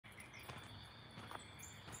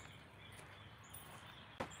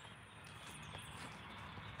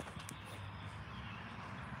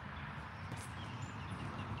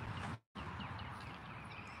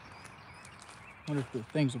Wonder if the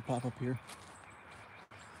things will pop up here.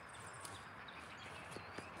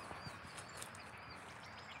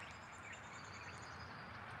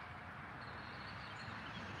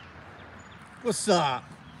 What's up?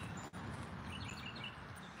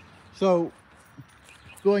 So,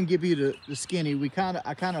 go ahead and give you the skinny.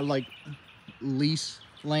 I kind of like lease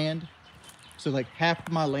land. So like half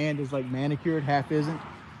of my land is like manicured, half isn't,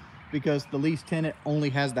 because the lease tenant only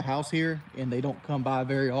has the house here and they don't come by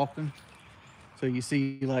very often. So you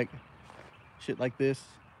see like shit like this.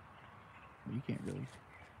 You can't really,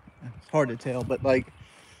 it's hard to tell, but like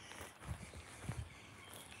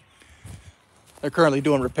they're currently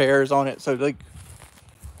doing repairs on it. So like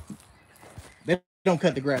they don't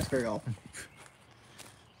cut the grass very often.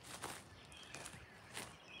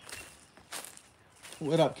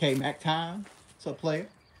 What up, K-Mac time? What's up, player?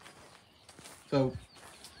 So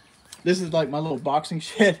this is like my little boxing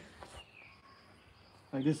shed.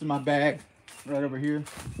 Like this is my bag right over here.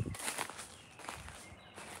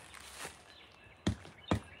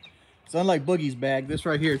 So unlike Boogie's bag, this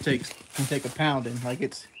right here can take a pounding. Like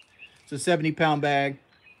it's a 70-pound bag.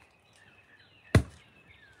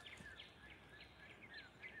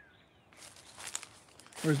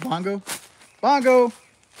 Where's Bongo? Bongo!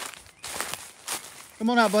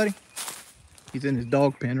 Come on out, buddy. He's in his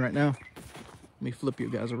dog pen right now. Let me flip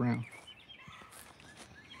you guys around.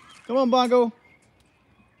 Come on, Bongo.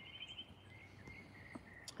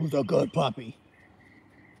 Who's a good puppy?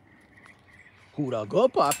 Who the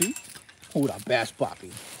good puppy? Who the best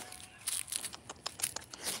puppy?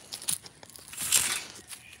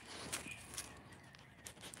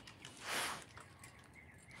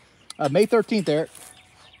 May 13th, Eric.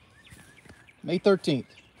 May 13th.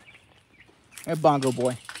 That Bongo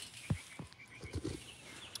boy.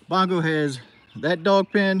 Bongo has that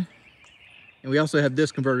dog pen, and we also have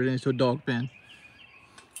this converted into a dog pen.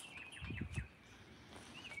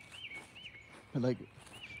 But like,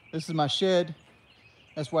 this is my shed.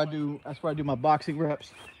 That's where I do my boxing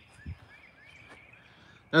reps.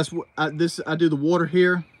 That's what I do the water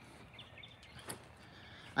here.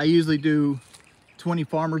 I usually do 20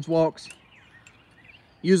 farmers walks.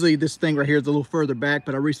 Usually this thing right here is a little further back,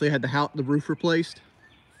 but I recently had the roof replaced.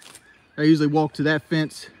 I usually walk to that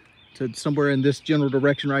fence to somewhere in this general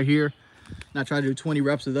direction right here. And I try to do 20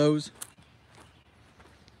 reps of those.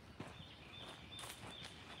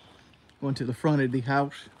 Going to the front of the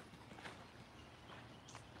house.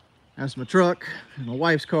 That's my truck and my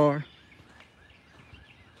wife's car.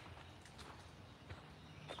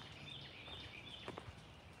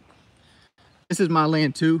 This is my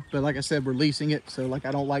land too, but like I said, we're leasing it. So like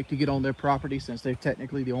I don't like to get on their property since they're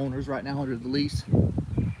technically the owners right now under the lease.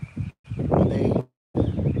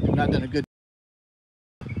 They've not done a good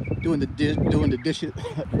doing the dishes,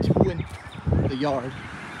 doing the yard.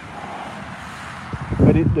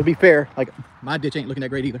 But to be fair, like my ditch ain't looking that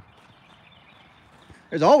great either.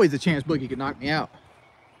 There's always a chance Boogie could knock me out.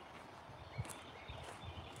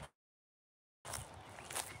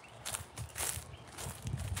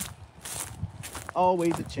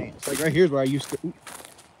 Always a chance. Like right here's where I used to.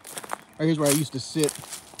 Right here's where I used to sit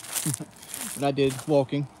when I did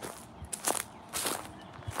walking.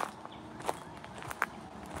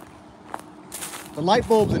 The light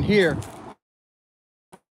bulbs in here.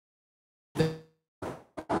 I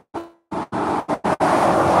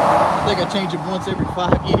think I change them once every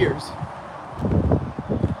 5 years.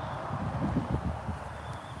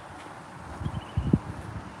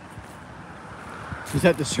 Is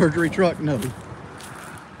that the surgery truck? No.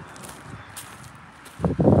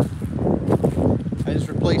 I just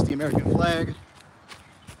replaced the American flag.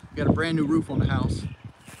 Got a brand new roof on the house.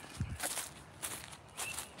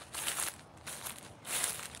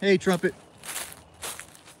 Hey, Trumpet.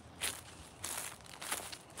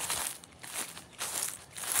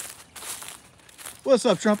 What's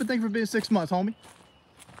up, Trumpet? Thank you for being 6 months, homie.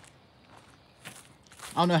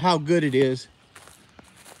 I don't know how good it is.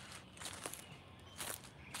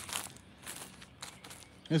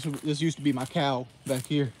 This used to be my cow back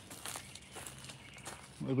here.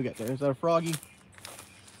 What do we got there? Is that a froggy?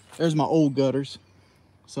 There's my old gutters.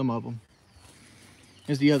 Some of them.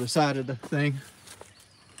 Here's the other side of the thing.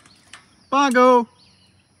 Bongo!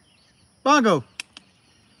 Bongo!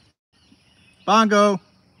 Bongo!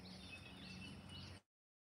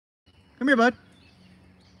 Come here, bud.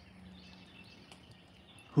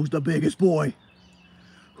 Who's the biggest boy?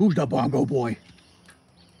 Who's the Bongo boy?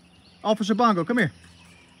 Officer Bongo, come here.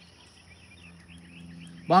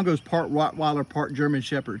 Bongo's part Rottweiler, part German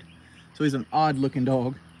Shepherd. So he's an odd looking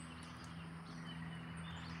dog.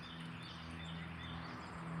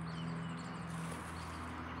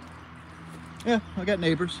 Yeah, I got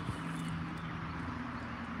neighbors.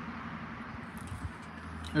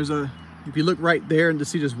 There's a, if you look right there and to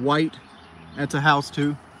see this white, that's a house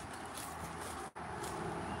too.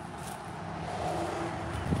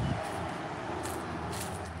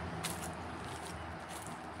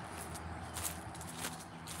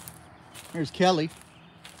 There's Kelly.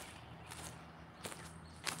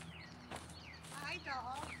 Hi,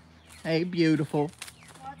 dog. Hey, beautiful.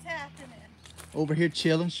 What's happening? Over here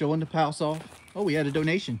chilling, showing the house off. Oh, we had a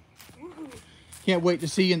donation. Ooh. Can't wait to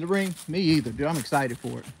see you in the ring. Me either, dude. I'm excited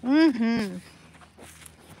for it. Mm-hmm.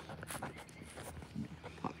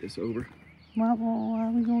 Pop this over. Why are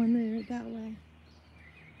we going there that way?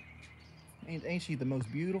 Ain't she the most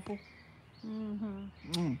beautiful?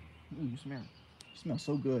 Mm-hmm. Ooh, you smell it. She smells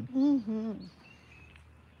so good. Mm-hmm.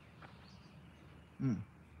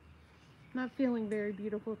 Not feeling very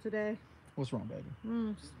beautiful today. What's wrong,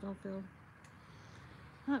 baby? Just don't feel.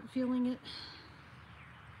 Not feeling it.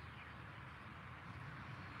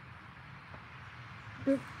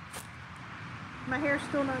 But my hair's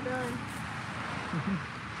still not done.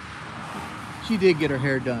 She did get her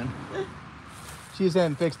hair done. She just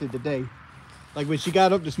hadn't fixed it today. Like when she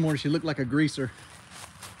got up this morning, she looked like a greaser.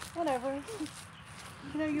 Whatever.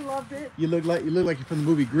 You know you loved it. You look like you're from the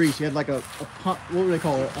movie Grease. You had like a what do they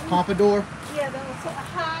call it? A pompadour. Yeah, that was so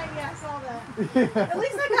high. Yeah, I saw that. At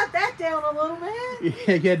least I got that down a little bit.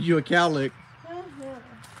 Yeah, you had you a cowlick.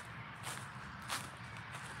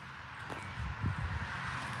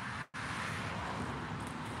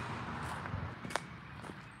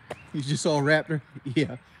 You just saw a raptor?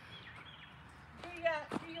 Yeah. Do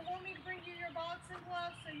you want me to bring you your boxing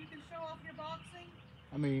gloves so you can show off your boxing?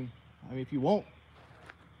 I mean, if you want.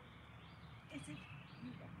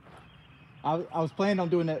 I was planning on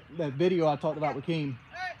doing that video I talked about with Keem.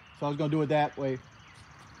 Right. So I was going to do it that way.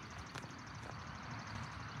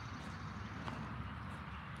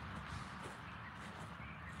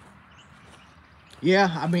 Yeah,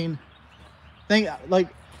 I mean, like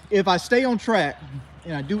if I stay on track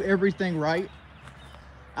and I do everything right,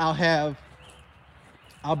 I'll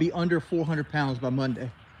be under 400 pounds by Monday.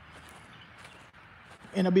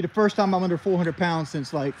 And it'll be the first time I'm under 400 pounds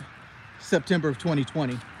since like September of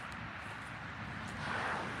 2020.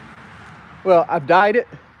 Well, I've dyed it,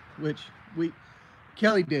 which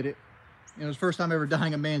Kelly did it. And it was the first time ever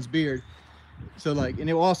dyeing a man's beard. So like, and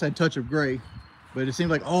it also had a touch of gray, but it seemed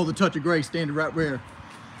like all the touch of gray standing right there.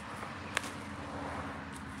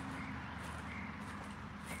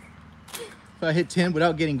 If I hit 10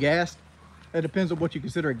 without getting gassed, that depends on what you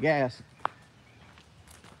consider a gas.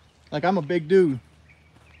 Like I'm a big dude.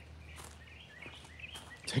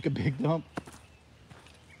 Take a big dump.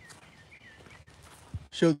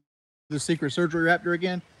 Show the secret surgery raptor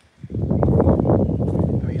again.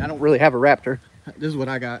 I mean, I don't really have a raptor. This is what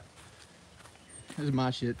I got. This is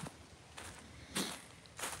my shit.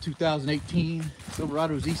 2018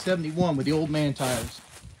 Silverado Z71 with the old man tires.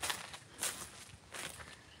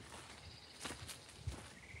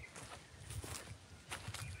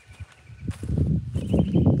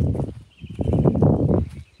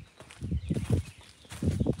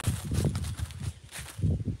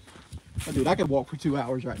 Oh, dude, I could walk for 2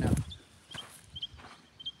 hours right now.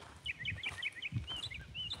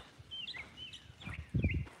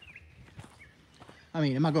 I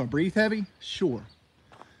mean, am I going to breathe heavy? Sure.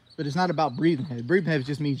 But it's not about breathing heavy. Breathing heavy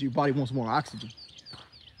just means your body wants more oxygen.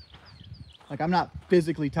 Like, I'm not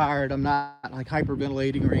physically tired. I'm not, like,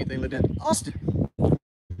 hyperventilating or anything like that. Austin!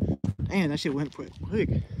 Man, that shit went quick.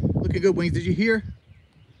 Looking good, Wings. Did you hear?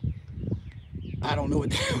 I don't know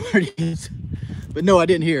what that word is. But no, I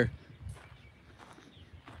didn't hear.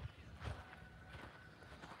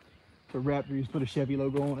 The Raptor, you just put a Chevy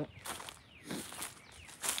logo on it.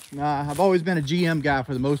 Nah, I've always been a GM guy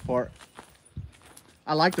for the most part.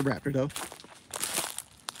 I like the Raptor though.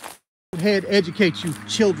 Head educates you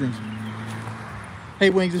children. Hey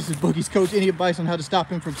Wings, this is Boogie's coach. Any advice on how to stop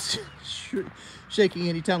him from shaking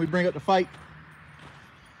anytime we bring up the fight?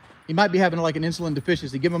 He might be having like an insulin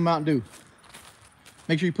deficiency. Give him a Mountain Dew.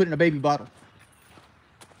 Make sure you put it in a baby bottle.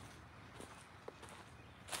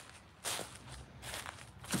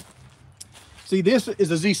 See, this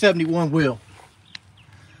is a Z71 wheel,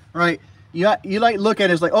 right? You like look at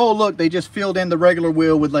it as like, oh look, they just filled in the regular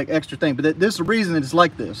wheel with like extra thing. But this is the reason it's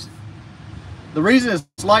like this. The reason it's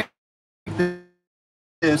like this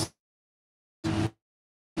is,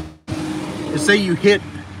 say you hit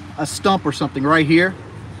a stump or something right here,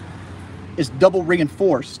 it's double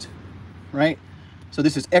reinforced, right? So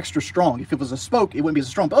this is extra strong. If it was a spoke, it wouldn't be as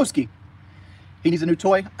strong. Boski, he needs a new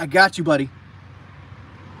toy. I got you, buddy.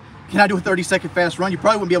 Can I do a 30-second fast run? You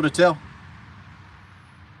probably wouldn't be able to tell.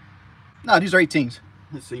 No, these are 18s.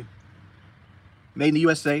 Let's see. Made in the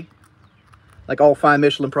USA. like all fine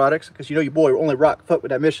Michelin products, because you know your boy only fuck with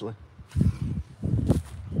that Michelin.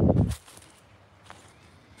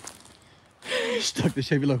 Stuck the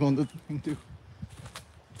Chevy logo on the thing too.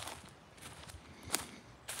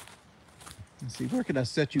 Let's see, where can I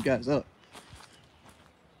set you guys up?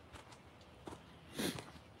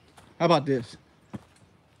 How about this?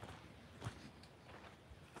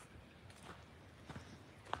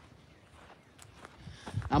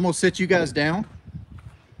 I'm gonna sit you guys down.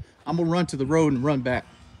 I'm gonna run to the road and run back.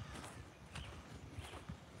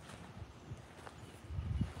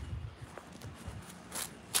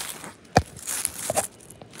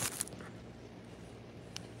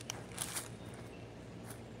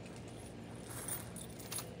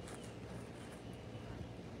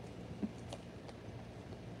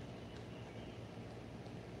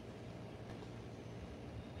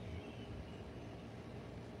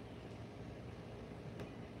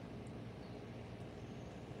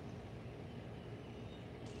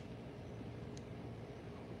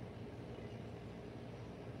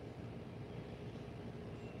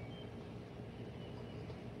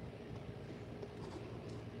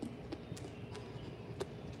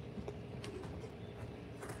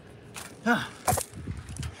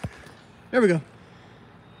 There we go.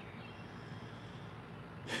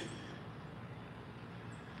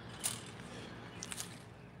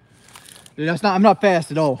 Dude, I'm not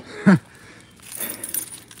fast at all. I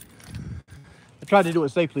tried to do it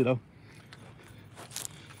safely though.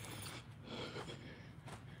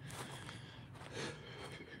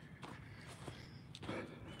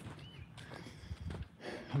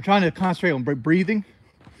 I'm trying to concentrate on breathing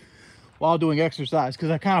while doing exercise, because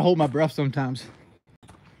I kind of hold my breath sometimes.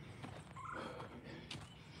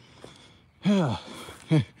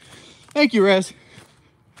 Thank you, Rez.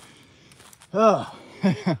 Oh.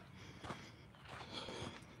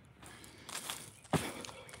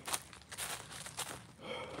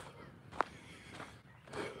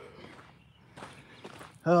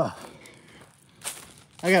 Oh.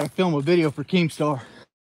 I gotta film a video for Keemstar.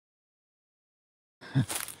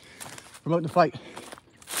 Promote the fight.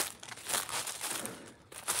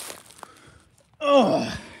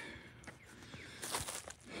 Oh.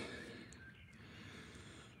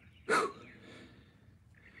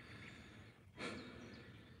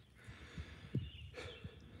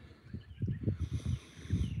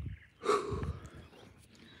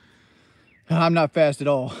 I'm not fast at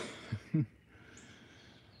all.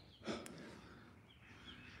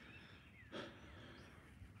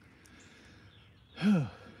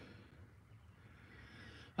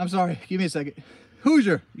 I'm sorry, give me a second.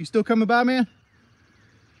 Hoosier, you still coming by, man?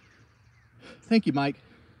 Thank you, Mike.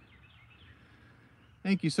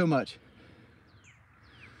 Thank you so much.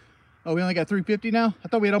 Oh, we only got 350 now? I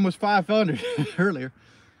thought we had almost 500 earlier.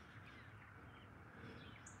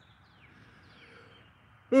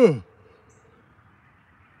 Ooh.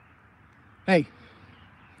 Hey,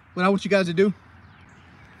 what I want you guys to do,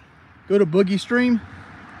 go to Boogie Stream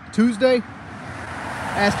Tuesday,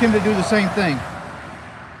 ask him to do the same thing.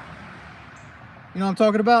 You know what I'm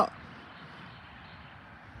talking about?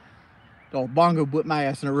 Oh, Bongo put my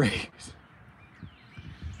ass in a race.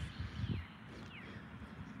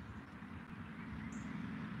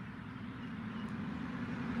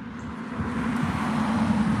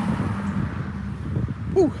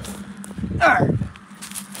 Whew. Arr.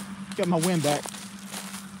 Got my wind back.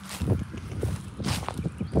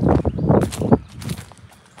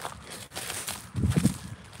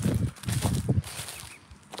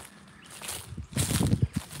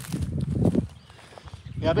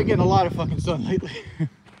 Yeah, I've been getting a lot of fucking sun lately.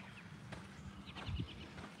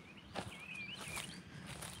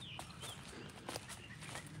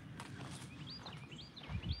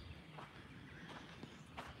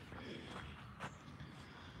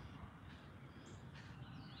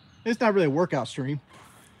 It's not really a workout stream.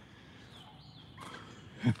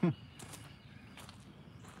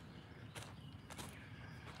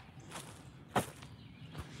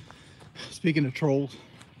 Speaking of trolls,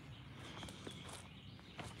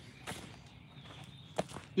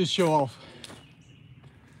 just show off.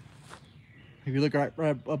 If you look right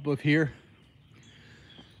up here,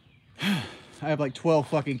 I have like 12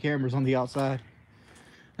 fucking cameras on the outside,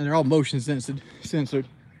 and they're all motion censored.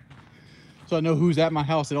 So I know who's at my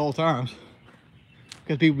house at all times,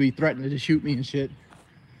 because people be threatening to shoot me and shit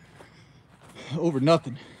over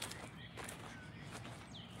nothing.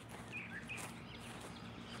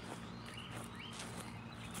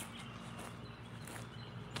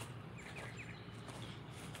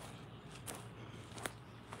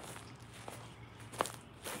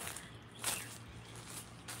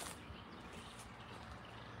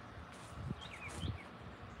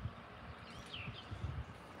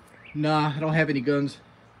 Nah, I don't have any guns.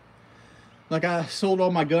 Like, I sold all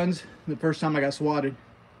my guns the first time I got swatted.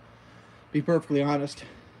 Be perfectly honest.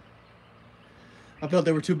 I felt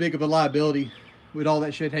they were too big of a liability with all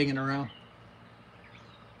that shit hanging around.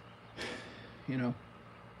 You know.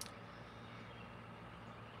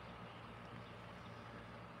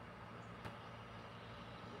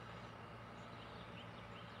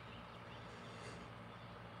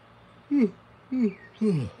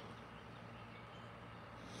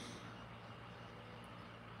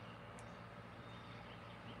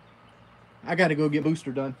 I gotta go get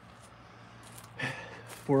booster done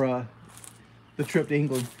for the trip to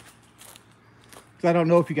England. Cause I don't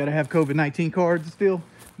know if you gotta have COVID-19 cards still,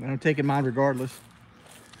 but I'm taking mine regardless.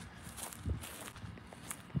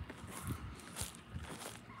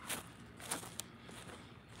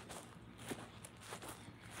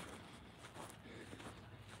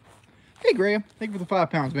 Hey Graham, thank you for the 5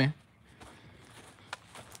 pounds, man.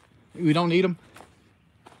 We don't need them.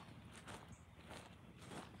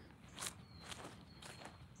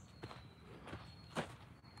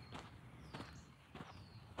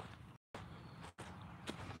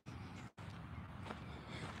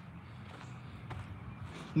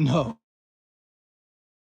 No.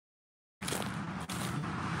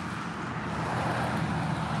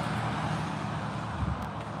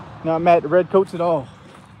 Not mad at the red coats at all.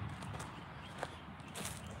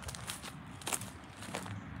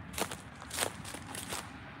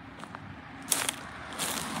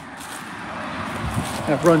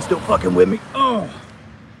 That run's still fucking with me. Oh.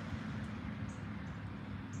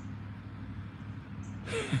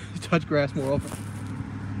 Touch grass more often.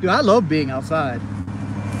 Dude, I love being outside.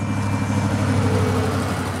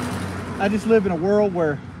 I just live in a world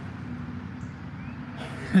where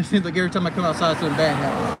it seems like every time I come outside, something bad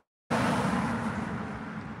happens.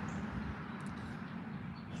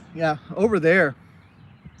 Yeah, over there.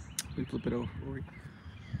 Let me flip it over.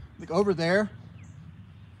 Like over there,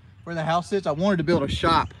 where the house is, I wanted to build a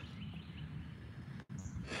shop.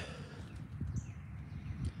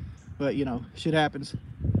 But, you know, shit happens.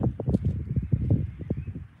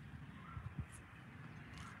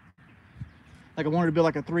 Like I wanted to build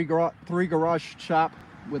like a three garage shop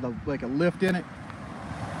with a like a lift in it.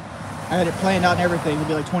 I had it planned out and everything. It'd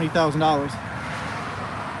be like $20,000.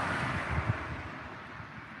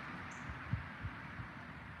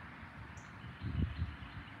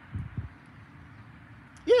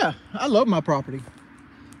 Yeah, I love my property.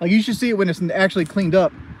 Like you should see it when it's actually cleaned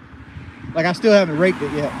up. Like I still haven't raked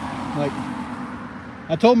it yet. Like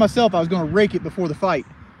I told myself I was going to rake it before the fight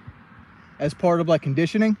as part of like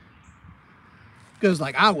conditioning. Because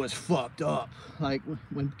like I was fucked up. Like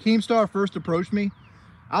when Keemstar first approached me,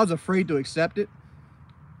 I was afraid to accept it.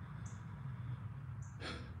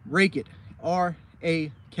 Rake it.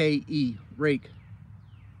 R-A-K-E. Rake.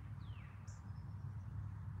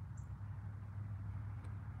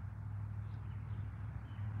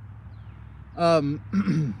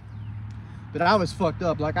 But I was fucked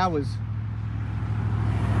up. Like I was,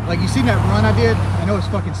 like you seen that run I did? I know it's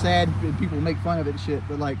fucking sad and people make fun of it and shit,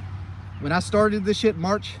 but like when I started this shit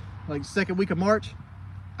March, like second week of March,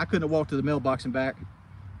 I couldn't have walked to the mailbox and back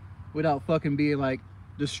without fucking being like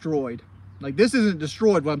destroyed. Like this isn't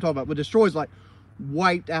destroyed what I'm talking about, but destroyed is like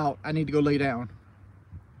wiped out. I need to go lay down.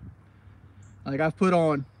 Like I've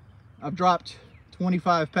dropped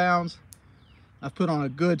 25 pounds. I've put on a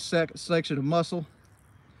good section of muscle.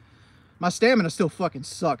 My stamina still fucking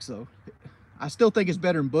sucks though. I still think it's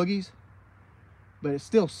better than Boogie's, but it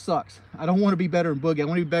still sucks. I don't want to be better than Boogie. I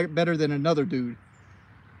want to be better than another dude.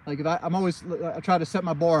 Like if I try to set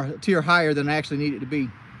my bar a tier higher than I actually need it to be.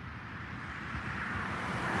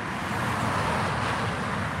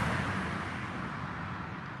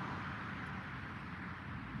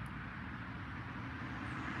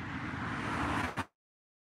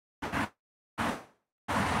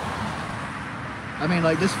 I mean,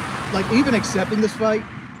 like this, like even accepting this fight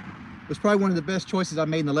was probably one of the best choices I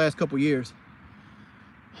made in the last couple years.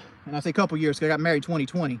 And I say couple years because I got married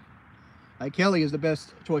 2020. Like Kelly is the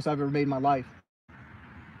best choice I've ever made in my life.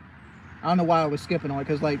 I don't know why I was skipping on it,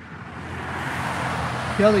 because like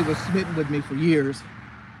Kelly was smitten with me for years,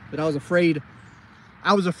 but I was afraid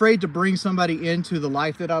to bring somebody into the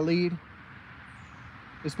life that I lead,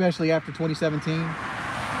 especially after 2017.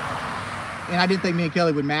 And I didn't think me and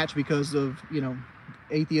Kelly would match because of, you know,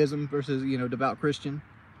 atheism versus, you know, devout Christian.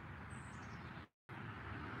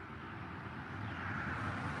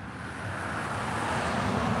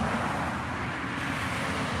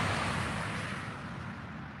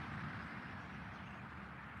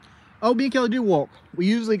 Oh, me and Kelly do walk. We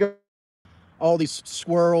usually go all these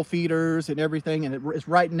squirrel feeders and everything, and it's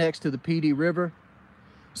right next to the PD River.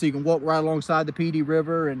 so you can walk right alongside the PD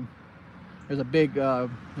River, and there's a big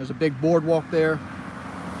boardwalk there.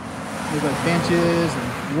 There's like benches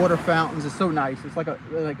and water fountains. It's so nice. It's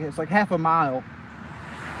like half a mile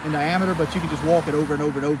in diameter, but you can just walk it over and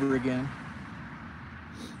over and over again.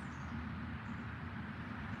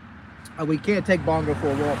 We can't take Bongo for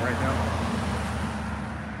a walk right now.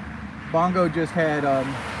 Bongo just had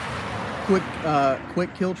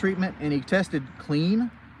quick kill treatment, and he tested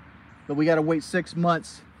clean, but we got to wait 6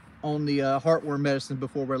 months on the heartworm medicine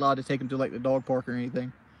before we're allowed to take him to like the dog park or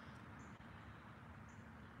anything.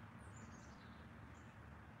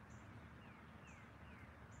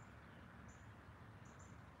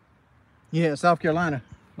 Yeah, South Carolina.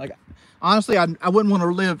 Like, honestly, I wouldn't want to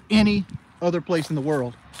live any other place in the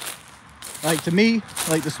world. Like, to me,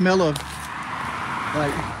 like the smell of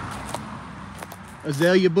like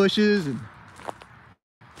azalea bushes and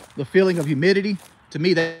the feeling of humidity, to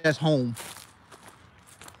me, that's home.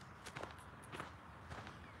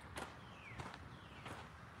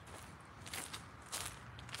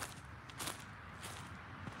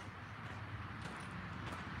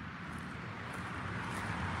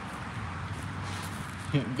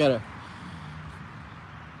 You gotta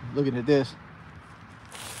looking at this.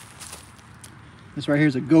 This right here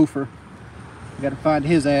is a gopher. I gotta find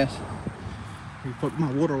his ass. Let me put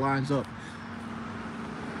my water lines up.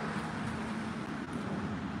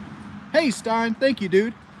 Hey Stein, thank you,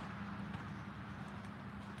 dude.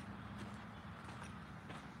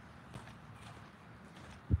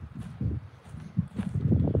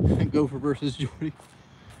 Gopher versus Jordy.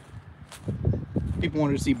 People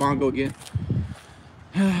wanted to see Bongo again.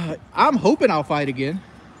 I'm hoping I'll fight again.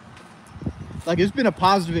 Like, it's been a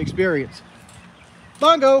positive experience.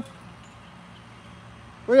 Bongo!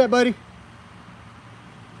 Where you at, buddy?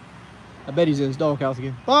 I bet he's in his doghouse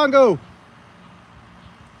again. Bongo!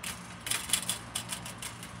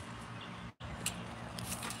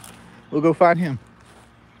 We'll go find him.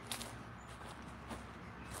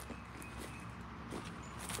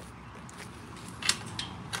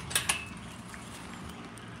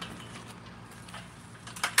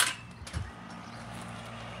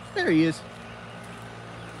 There he is.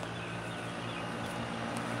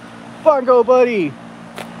 Bongo, buddy.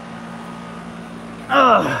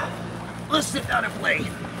 Let's sit down and play.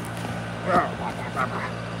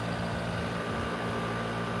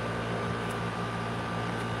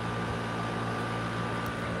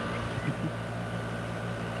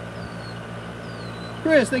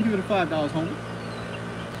 Chris, thank you for the $5, homie.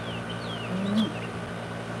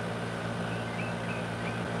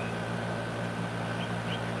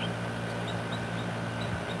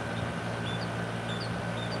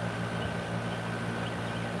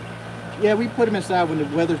 Yeah, we put him inside when the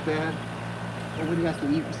weather's bad, or when he has to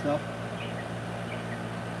eat and stuff.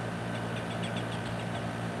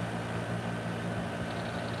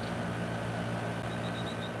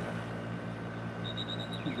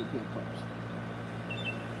 These are good pups.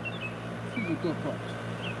 These are good pups.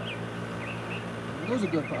 Those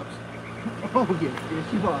are good pups. Oh yes,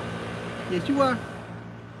 yes you are. Yes you are.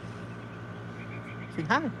 Say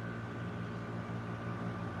hi.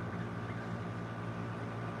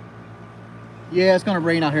 Yeah, it's gonna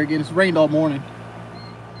rain out here again. It's rained all morning.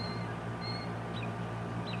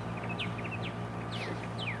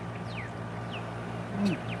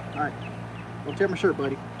 Alright. Don't tear my shirt,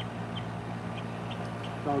 buddy.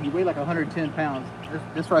 Dog, you weigh like 110 pounds.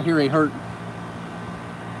 This right here ain't hurting.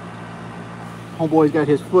 Homeboy's got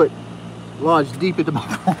his foot lodged deep into my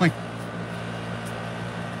groin.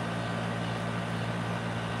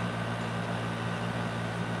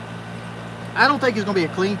 I don't think it's gonna be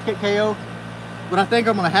a clean KO. What I think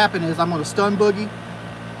I'm going to happen is I'm going to stun Boogie.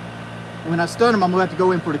 And when I stun him, I'm going to have to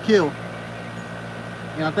go in for the kill.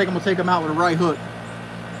 And I think I'm going to take him out with a right hook.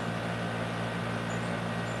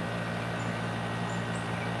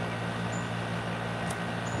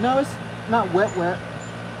 No, it's not wet.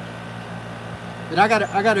 But I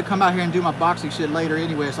gotta come out here and do my boxing shit later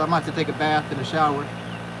anyway, so I might have to take a bath and a shower.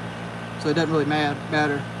 So it doesn't really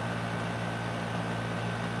matter.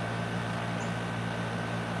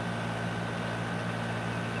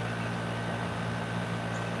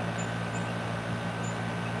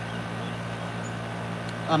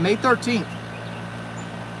 May 13th.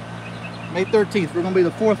 May 13th. We're going to be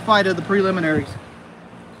the 4th fight of the preliminaries.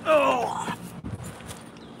 Oh!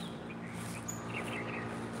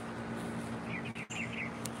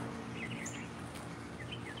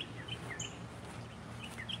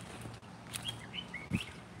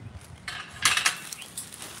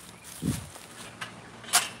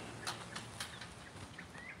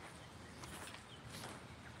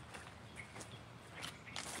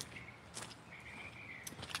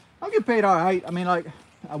 I'll get paid all right. I mean, like,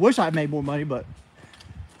 I wish I made more money, but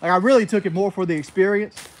like I really took it more for the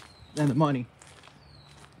experience than the money.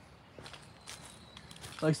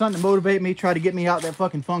 Like something to motivate me, try to get me out that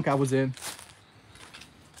fucking funk I was in.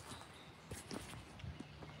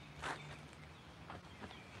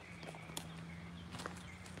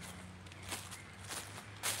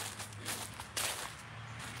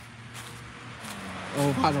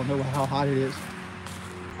 Oh, I don't know how hot it is.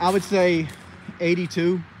 I would say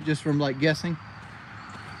 82, just from like guessing.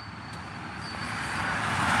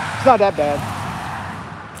 It's not that bad.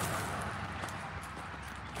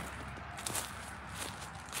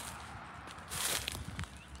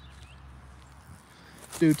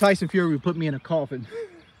 Dude, Tyson Fury would put me in a coffin.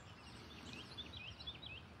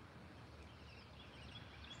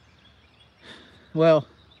 Well,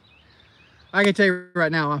 I can tell you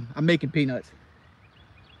right now, I'm making peanuts.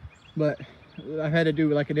 But I had to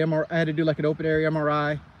do like an MRI. I had to do like an open area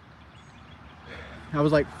MRI. I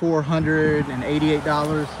was like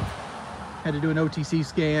 $488. Had to do an OTC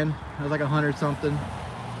scan. I was like 100 something.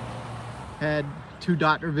 Had 2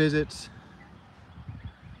 doctor visits.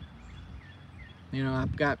 You know,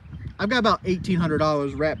 I've got about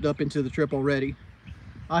 $1,800 wrapped up into the trip already.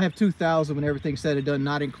 I have $2,000 when everything's said and done,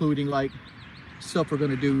 not including like stuff we're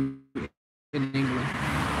gonna do in England.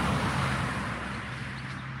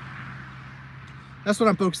 That's what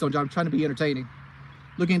I'm focused on, John. I'm trying to be entertaining.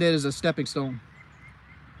 Looking at it as a stepping stone.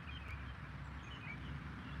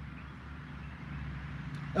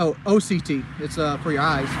 Oh, OCT. It's for your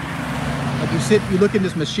eyes. Like you look in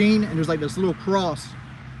this machine, and there's like this little cross.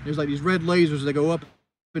 There's like these red lasers that go up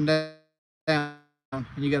and down, and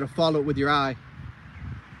you got to follow it with your eye.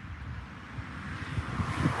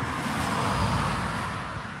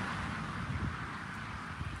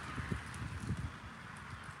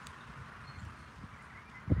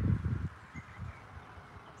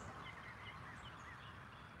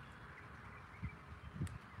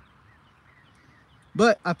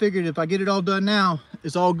 But I figured if I get it all done now,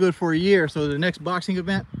 it's all good for a year. So the next boxing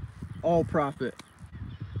event, all profit.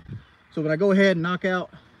 So when I go ahead and knock out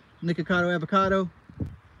Nikocado Avocado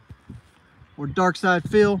or Dark Side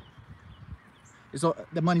Phil,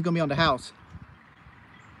 the money's gonna be on the house.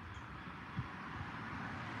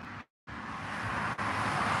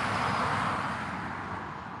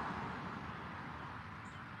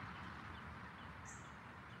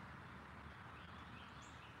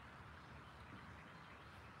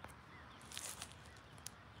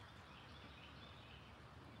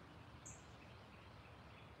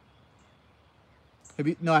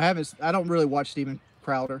 No, I haven't. I don't really watch Steven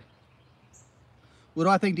Crowder. What do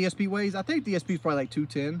I think DSP weighs? I think DSP is probably like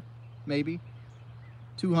 210, maybe.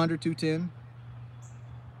 200, 210.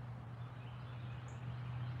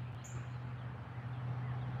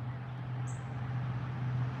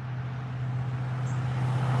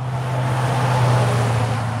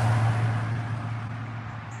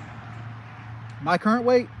 My current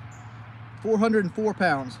weight, 404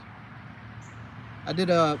 pounds. I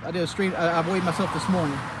did a stream. I weighed myself this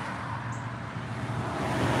morning.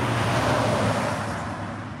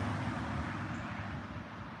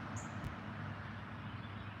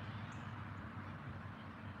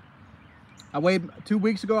 I weighed 2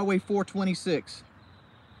 weeks ago. I weighed 426.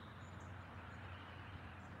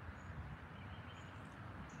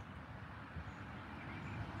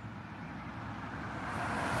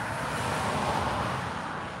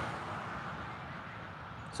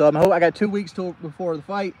 So I got 2 weeks till before the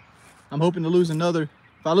fight. I'm hoping to lose another.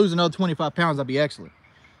 If I lose another 25 pounds, that'd be excellent.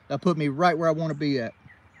 That'll put me right where I want to be at.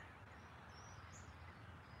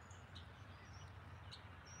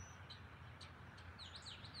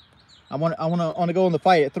 I want to go in the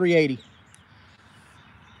fight at 380.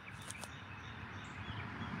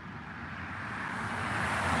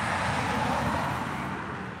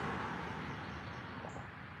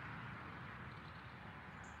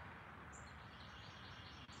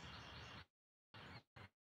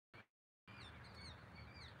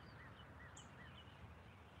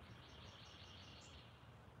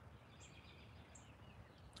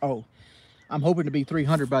 Oh, I'm hoping to be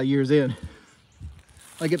 300 by year's end.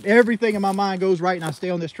 Like if everything in my mind goes right and I stay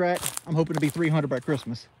on this track, I'm hoping to be 300 by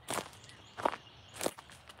Christmas.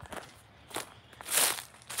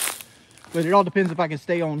 But it all depends if I can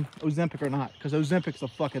stay on Ozempic or not, because Ozempic's a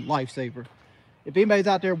fucking lifesaver. If anybody's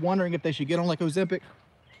out there wondering if they should get on like Ozempic,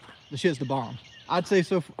 the shit's the bomb. I'd say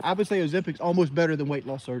so. I would say Ozempic's almost better than weight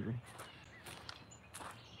loss surgery.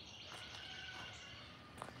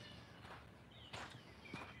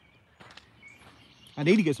 I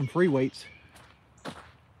need to get some free weights.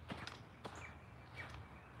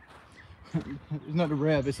 It's not a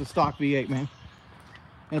rev, it's a stock V8, man.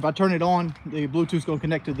 And if I turn it on, the Bluetooth's gonna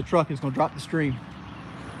connect to the truck and it's gonna drop the stream.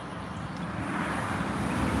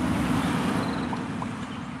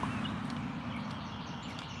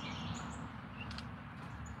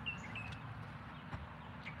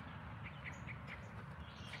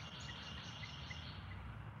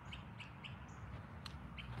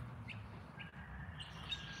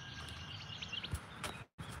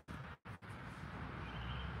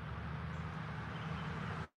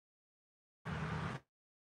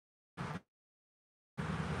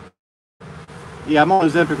 Yeah, I'm on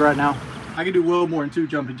Ozempic right now. I can do well more than 2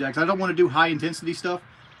 jumping jacks. I don't want to do high intensity stuff,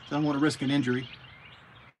 so I don't want to risk an injury.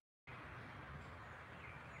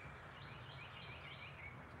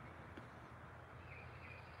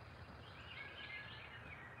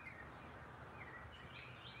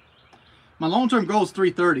 My long-term goal is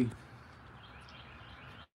 330.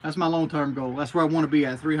 That's my long-term goal. That's where I want to be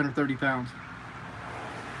at, 330 pounds.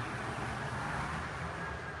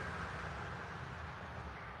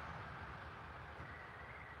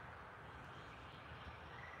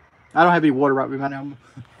 I don't have any water right now.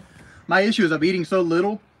 My issue is I'm eating so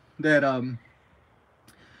little that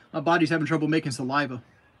my body's having trouble making saliva.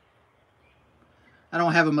 I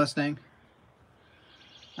don't have a Mustang.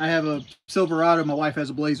 I have a Silverado. My wife has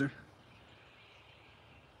a Blazer.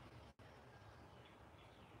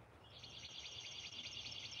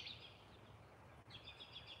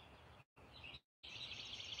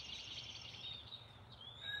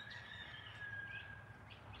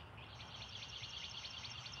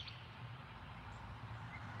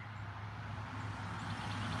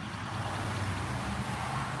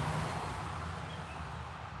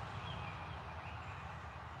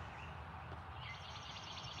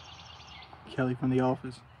 Kelly from The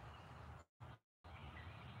Office.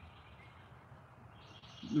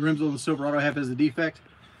 The rims on the Silverado I have as a defect.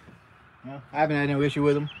 Yeah, I haven't had no issue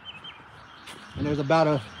with them. And there's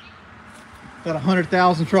about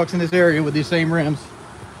 100,000 trucks in this area with these same rims.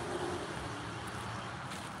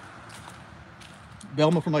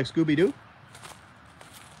 Velma from like Scooby-Doo.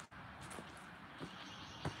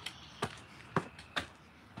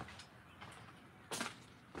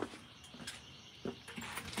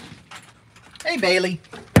 Hey, Bailey.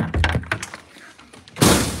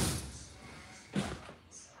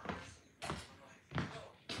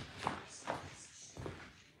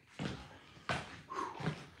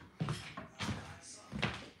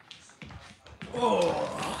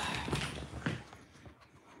 Oh.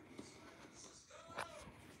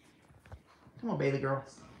 Come on, Bailey girl.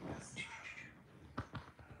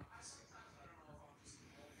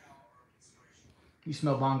 You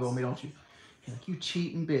smell bongo on me, don't you? You're like, you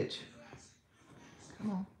cheating bitch.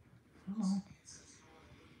 Come on. Come on.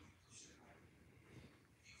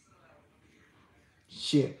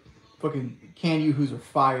 Shit. Fucking can you who's are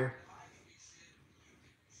fire.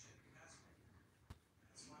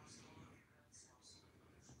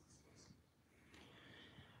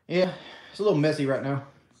 Yeah, it's a little messy right now.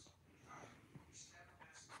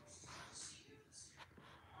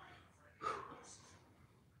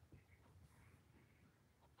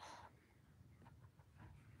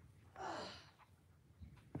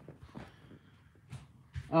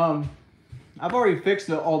 I've already fixed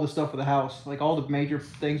all the stuff for the house. Like all the major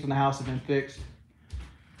things in the house have been fixed.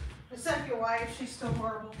 Except your wife, she's still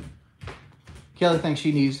horrible. Kelly thinks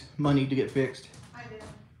she needs money to get fixed. I do.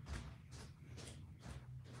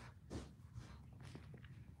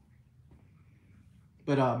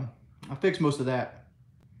 But I fixed most of that.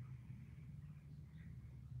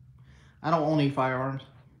 I don't own any firearms.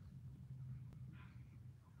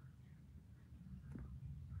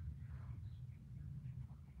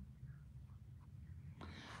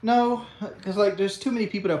 No, because like there's too many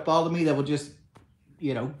people that follow me that will just,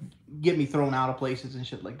 you know, get me thrown out of places and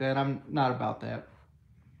shit like that. I'm not about that.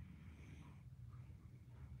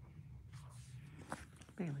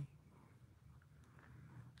 Bailey.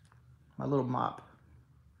 My little mop.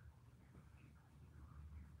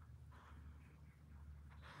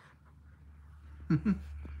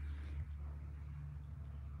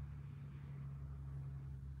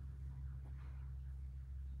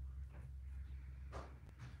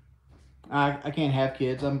 I can't have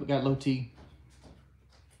kids. I've got low T.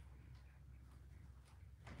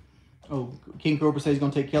 Oh, King Cobra says he's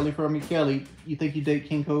gonna take Kelly from me. Kelly, you think you date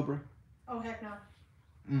King Cobra? Oh, heck no.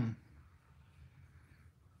 Mm.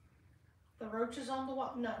 The roaches on the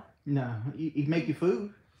wall? No. No, he make you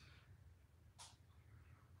food.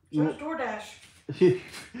 So it's DoorDash.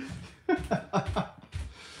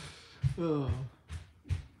 Oh.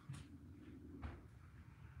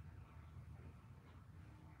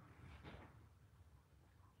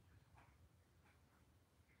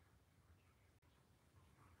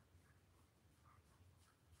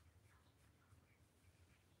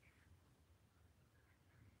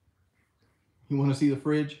 You want to see the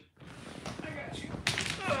fridge? I got you.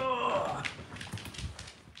 Oh.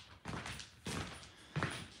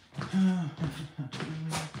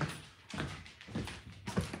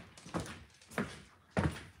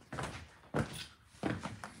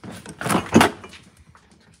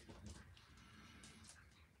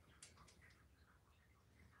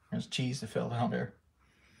 There's cheese that fell down there.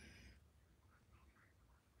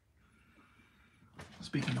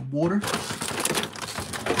 Speaking of water,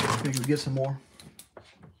 I think we'll get some more.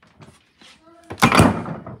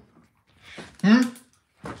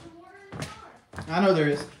 I know there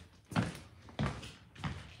is.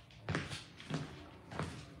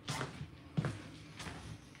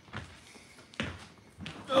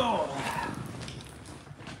 Oh.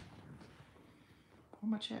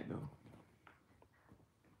 Where'd my chat go?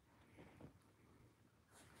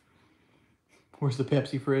 Where's the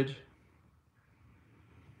Pepsi fridge?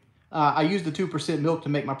 I use the 2% milk to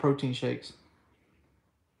make my protein shakes.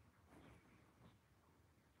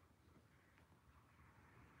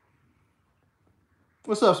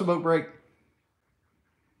 What's up, Smoke Break?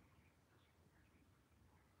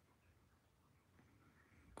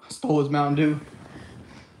 I stole his Mountain Dew.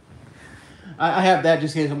 I have that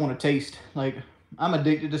just in case I want to taste. Like, I'm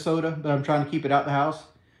addicted to soda, but I'm trying to keep it out the house.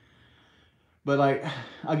 But like,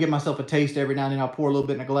 I'll give myself a taste every now and then. I'll pour a little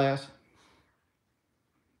bit in a glass.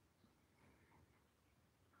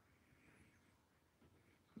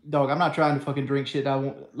 Dog, I'm not trying to fucking drink shit. I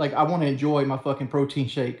want to enjoy my fucking protein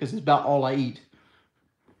shake because it's about all I eat.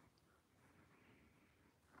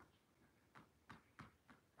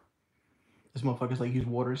 This motherfucker's like use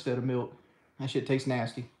water instead of milk. That shit tastes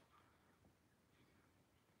nasty.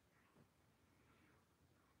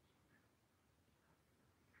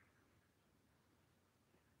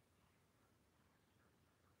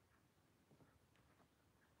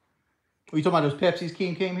 Are you talking about those Pepsis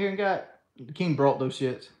King came here and got? King brought those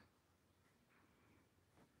shits.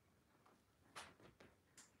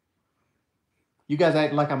 You guys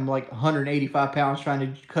act like I'm like 185 pounds trying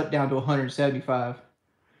to cut down to 175.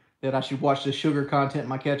 That I should watch the sugar content in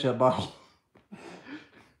my ketchup bottle.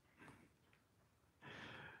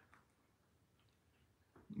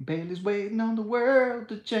 Bailey's waiting on the world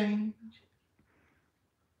to change.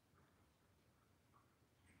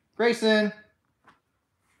 Grayson,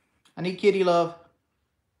 I need kitty love.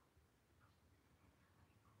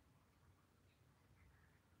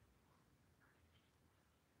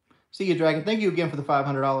 See you, Dragon. Thank you again for the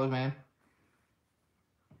 $500, man.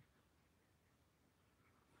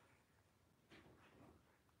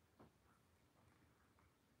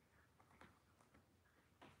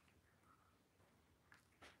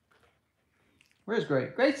 Where's Gray?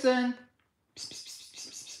 Grayson!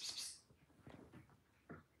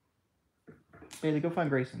 Bailey, go find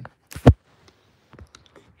Grayson.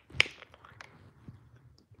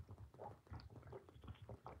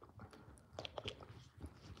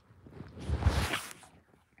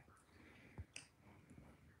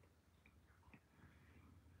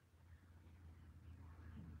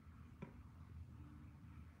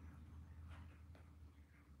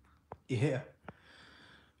 Yeah.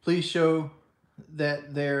 Please show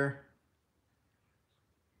that they're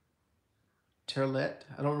Terlet.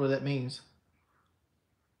 I don't know what that means.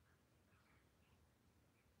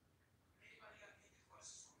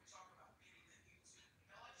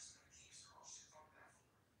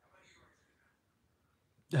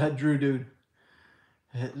 Drew, dude.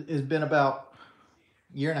 It's been about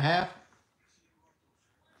a year and a half.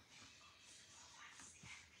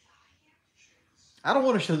 I don't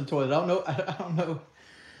want to show the toilet. I don't know. I don't know.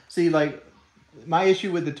 See, like, my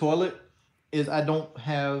issue with the toilet is I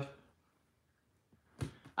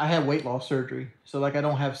have weight loss surgery. So, like, I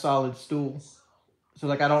don't have solid stool. So,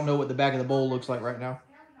 like, I don't know what the back of the bowl looks like right now.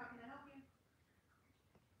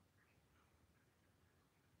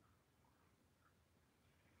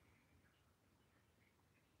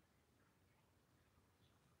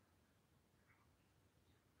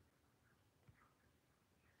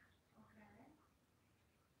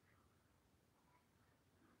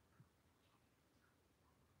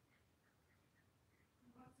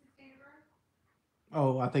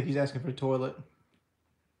 Oh, I think he's asking for the toilet.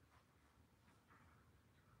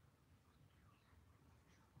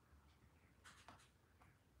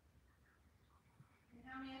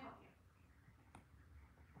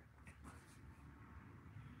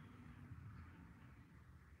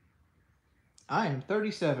 I am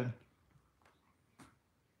 37.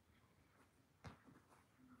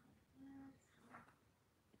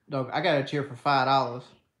 Dog, I got a chair for $5.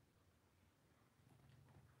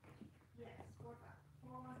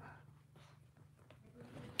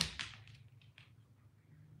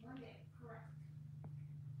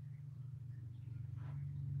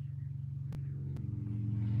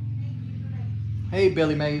 Hey,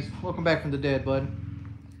 Billy Mays. Welcome back from the dead, bud.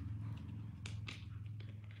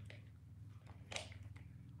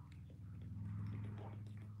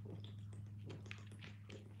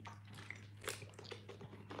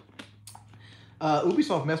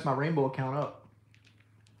 Ubisoft messed my Rainbow account up.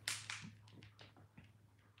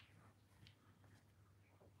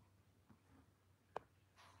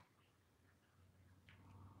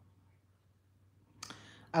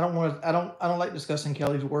 I don't like discussing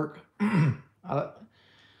Kelly's work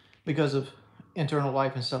because of internal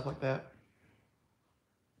life and stuff like that.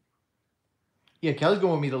 Yeah, Kelly's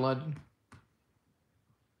going with me to London.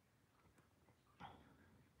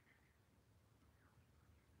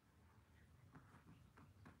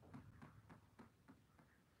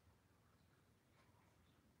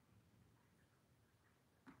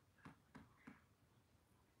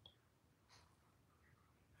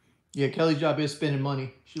 Yeah, Kelly's job is spending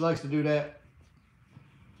money. She likes to do that.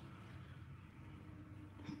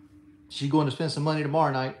 She's going to spend some money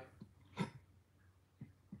tomorrow night.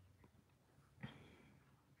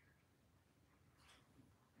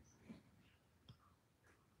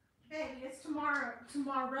 Hey, it's tomorrow.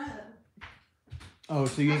 Oh,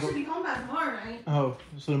 so you I ain't should go. be home by tomorrow night. Oh,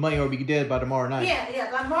 so the money will be dead by tomorrow night.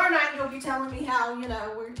 Yeah. By tomorrow night, you'll be telling me how,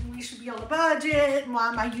 we should be on the budget, and why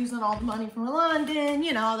am I using all the money from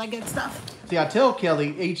London, all that good stuff. See, I tell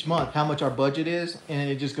Kelly each month how much our budget is, and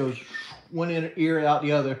it just goes one ear out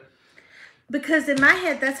the other. Because in my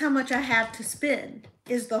head, that's how much I have to spend,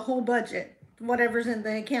 is the whole budget, whatever's in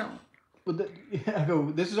the account. But I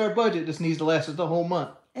go, this is our budget. This needs to last us the whole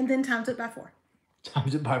month. And then times it by 4.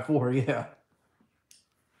 Times it by 4, yeah.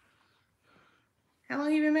 How long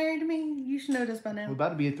have you been married to me? You should know this by now. We're about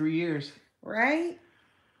to be at 3 years. Right?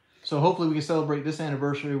 So hopefully we can celebrate this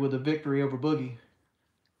anniversary with a victory over Boogie.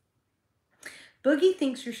 Boogie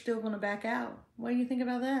thinks you're still going to back out. What do you think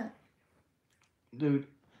about that? Dude,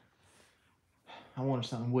 I wanted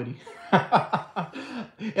something witty.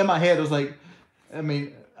 In my head, I was like,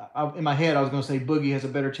 in my head, I was going to say Boogie has a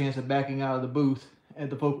better chance of backing out of the booth at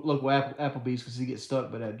the local Applebee's because he gets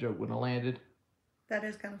stuck, but that joke wouldn't have landed. That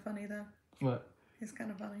is kind of funny, though. What? It's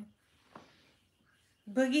kind of funny.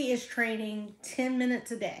 Boogie is training 10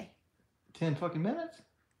 minutes a day. 10 fucking minutes?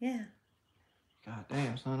 Yeah. God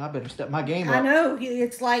damn, son. I better step my game up. I know.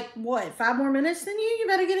 It's like, what, 5 more minutes than you? You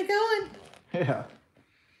better get it going. Yeah.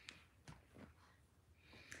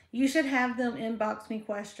 You should have them inbox me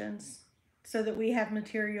questions so that we have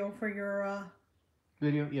material for your...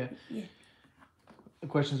 Video? Yeah. Yeah.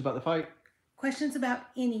 Questions about the fight? Questions about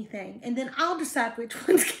anything. And then I'll decide which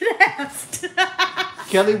ones get asked.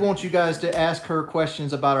 Kelly wants you guys to ask her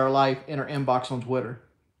questions about our life in her inbox on Twitter.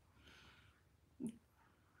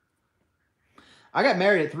 I got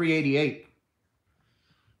married at 388.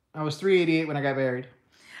 I was 388 when I got married.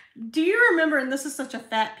 Do you remember, and this is such a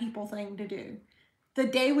fat people thing to do, the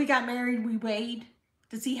day we got married, we weighed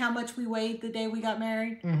to see how much we weighed the day we got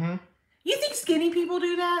married? Mm-hmm. You think skinny people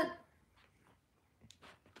do that?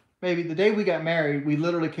 Maybe the day we got married, we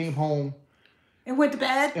literally came home And went to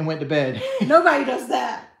bed? and went to bed. Nobody does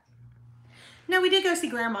that. No, we did go see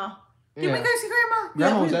Grandma. Did Yeah. we go see Grandma?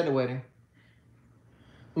 Grandma Yeah, was at the wedding.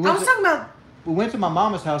 I was talking about... We went to my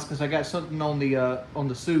mama's house because I got something on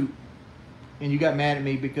the suit, and you got mad at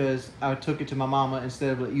me because I took it to my mama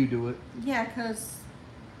instead of let you do it. Yeah, because...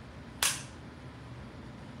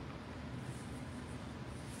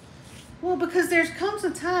 Well, because there comes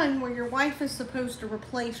a time where your wife is supposed to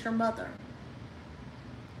replace your mother.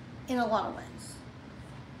 In a lot of ways.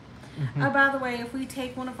 Mm-hmm. Oh, by the way, if we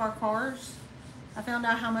take one of our cars, I found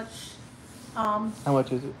out how much... How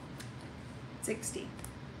much is it? $60.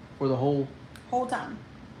 For the whole... Whole time.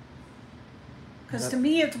 Because to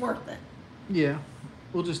me, it's worth it. Yeah.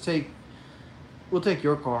 We'll take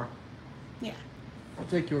your car. Yeah. I'll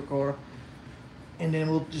take your car. And then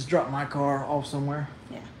we'll just drop my car off somewhere.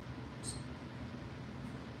 Yeah.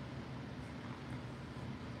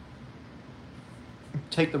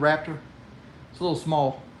 Take the Raptor. It's a little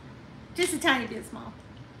small. Just a tiny bit small.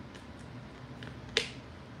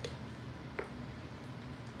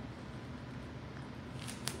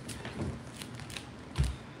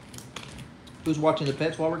 Who's watching the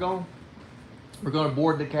pets while we're gone? We're going to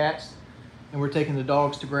board the cats, and we're taking the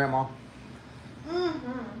dogs to Grandma.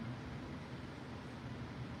 Mm-hmm.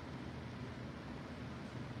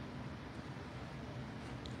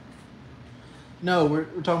 No, we're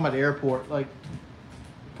talking about the airport, like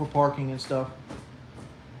for parking and stuff.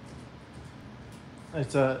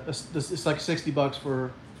 It's like $60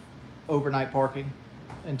 for overnight parking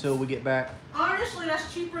until we get back. Honestly,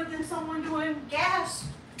 that's cheaper than someone doing gas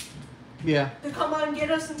Yeah. to come on and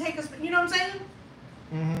get us and take us. You know what I'm saying?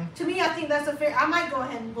 Mm-hmm. To me, I think that's a fair. I might go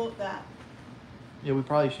ahead and book that. Yeah, we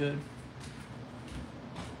probably should.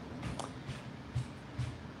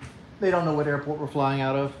 They don't know what airport we're flying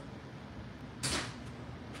out of.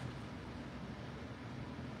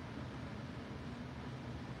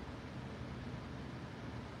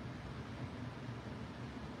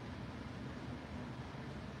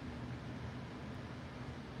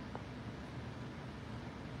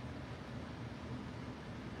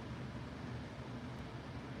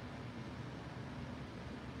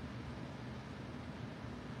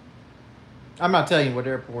 I'm not telling you what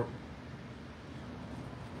airport.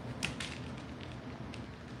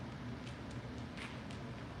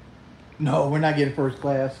 No, we're not getting first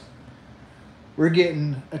class. We're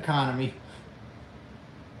getting economy.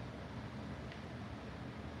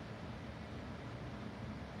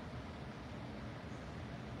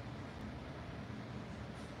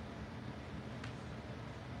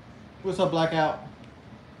 What's up, Blackout?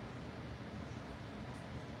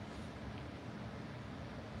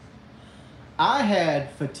 I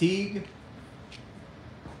had fatigue,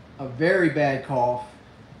 a very bad cough,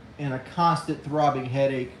 and a constant throbbing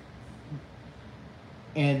headache.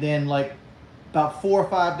 And then, like, about 4 or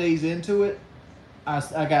 5 days into it,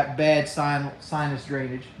 I got bad sinus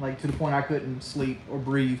drainage, like to the point I couldn't sleep or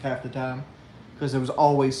breathe half the time because there was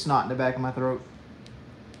always snot in the back of my throat.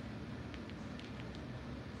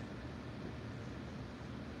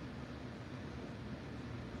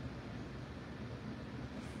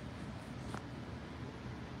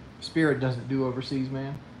 Spirit doesn't do overseas,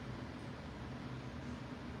 man.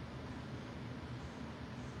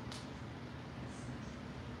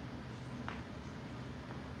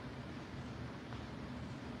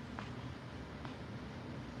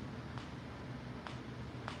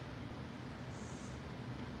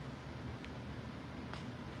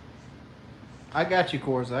 I got you,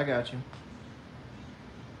 Corza. I got you.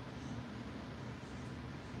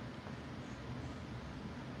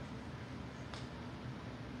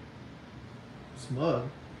 Smug.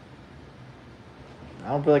 I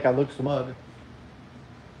don't feel like I look smug.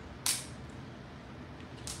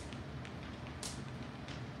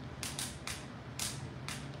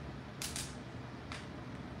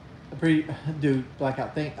 Dude,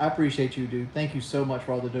 Blackout, I appreciate you, dude. Thank you so much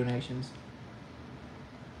for all the donations.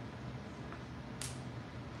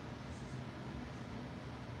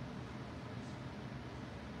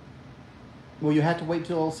 Well, you have to wait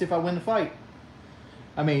till see if I win the fight.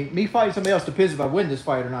 I mean, me fighting somebody else depends if I win this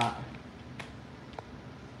fight or not.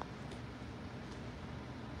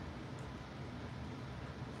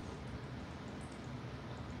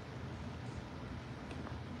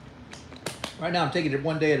 Right now, I'm taking it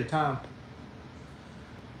one day at a time.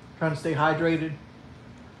 Trying to stay hydrated.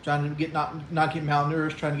 Trying to get not get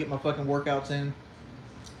malnourished. Trying to get my fucking workouts in.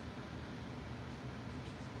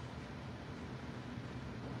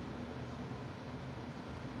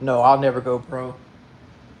 No, I'll never go pro.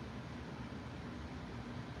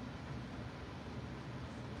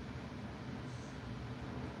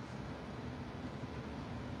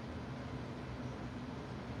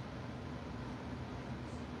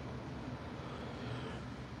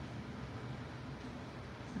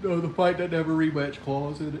 No, the fight doesn't have a rematch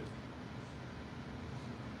clause in it.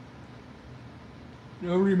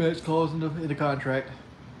 No rematch clause in the contract.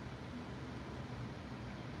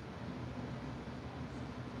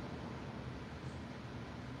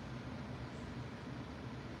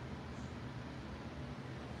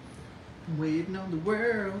 Waiting on the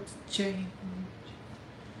world to change.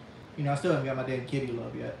 You know, I still haven't got my damn kitty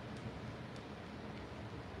love yet.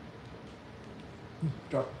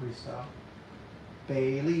 Drop the freestyle.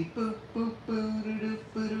 Bailey boop boop boo doo doo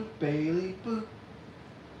boo doo. Bailey boop.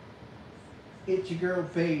 It's your girl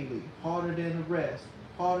Bailey, harder than the rest,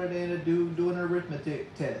 harder than a dude doing an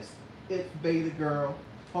arithmetic test. It's Bailey girl,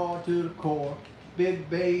 hard to the core. Big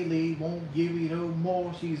Bailey won't give you no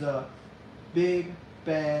more. She's a big,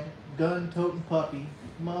 bad, gun-toting puppy.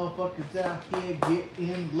 Motherfuckers out here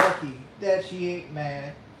getting lucky. That she ain't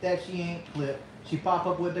mad, that she ain't clipped. She pop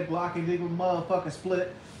up with the Glock and leave a motherfucker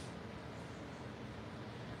split.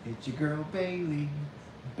 It's your girl Bailey,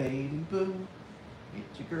 Bailey boo.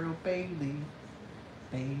 It's your girl Bailey,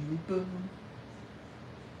 Bailey boo.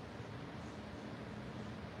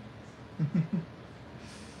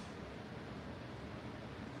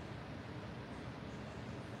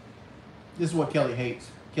 This is what Kelly hates.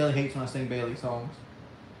 Kelly hates when I sing Bailey songs.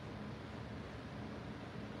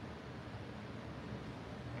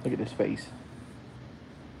 Look at this face.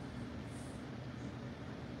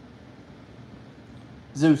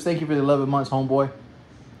 Zeus, thank you for the 11 months, homeboy.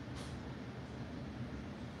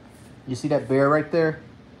 You see that bear right there?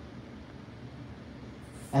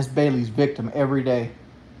 That's Bailey's victim every day.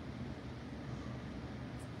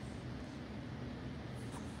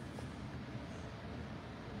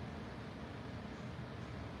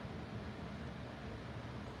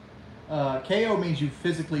 KO means you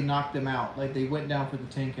physically knocked them out, like they went down for the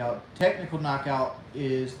 10 count. Technical knockout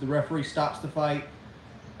is the referee stops the fight,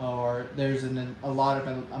 or there's a lot of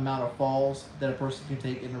amount of falls that a person can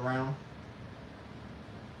take in the round.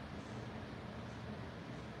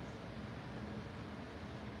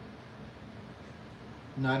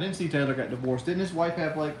 No, I didn't see Taylor got divorced. Didn't his wife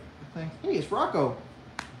have like a thing? Hey, it's Rocco.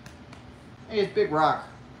 Hey, it's Big Rock.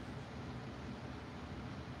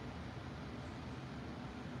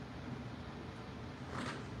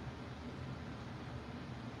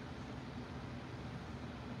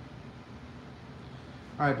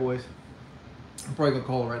 All right, boys. I'm probably gonna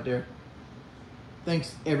call it right there.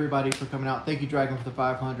 Thanks everybody for coming out. Thank you, Dragon, for the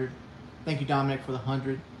 500. Thank you, Dominic, for the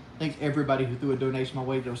 100. Thanks everybody who threw a donation my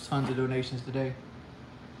way. There was tons of donations today.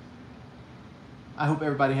 I hope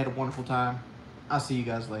everybody had a wonderful time. I'll see you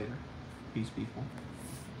guys later. Peace, people.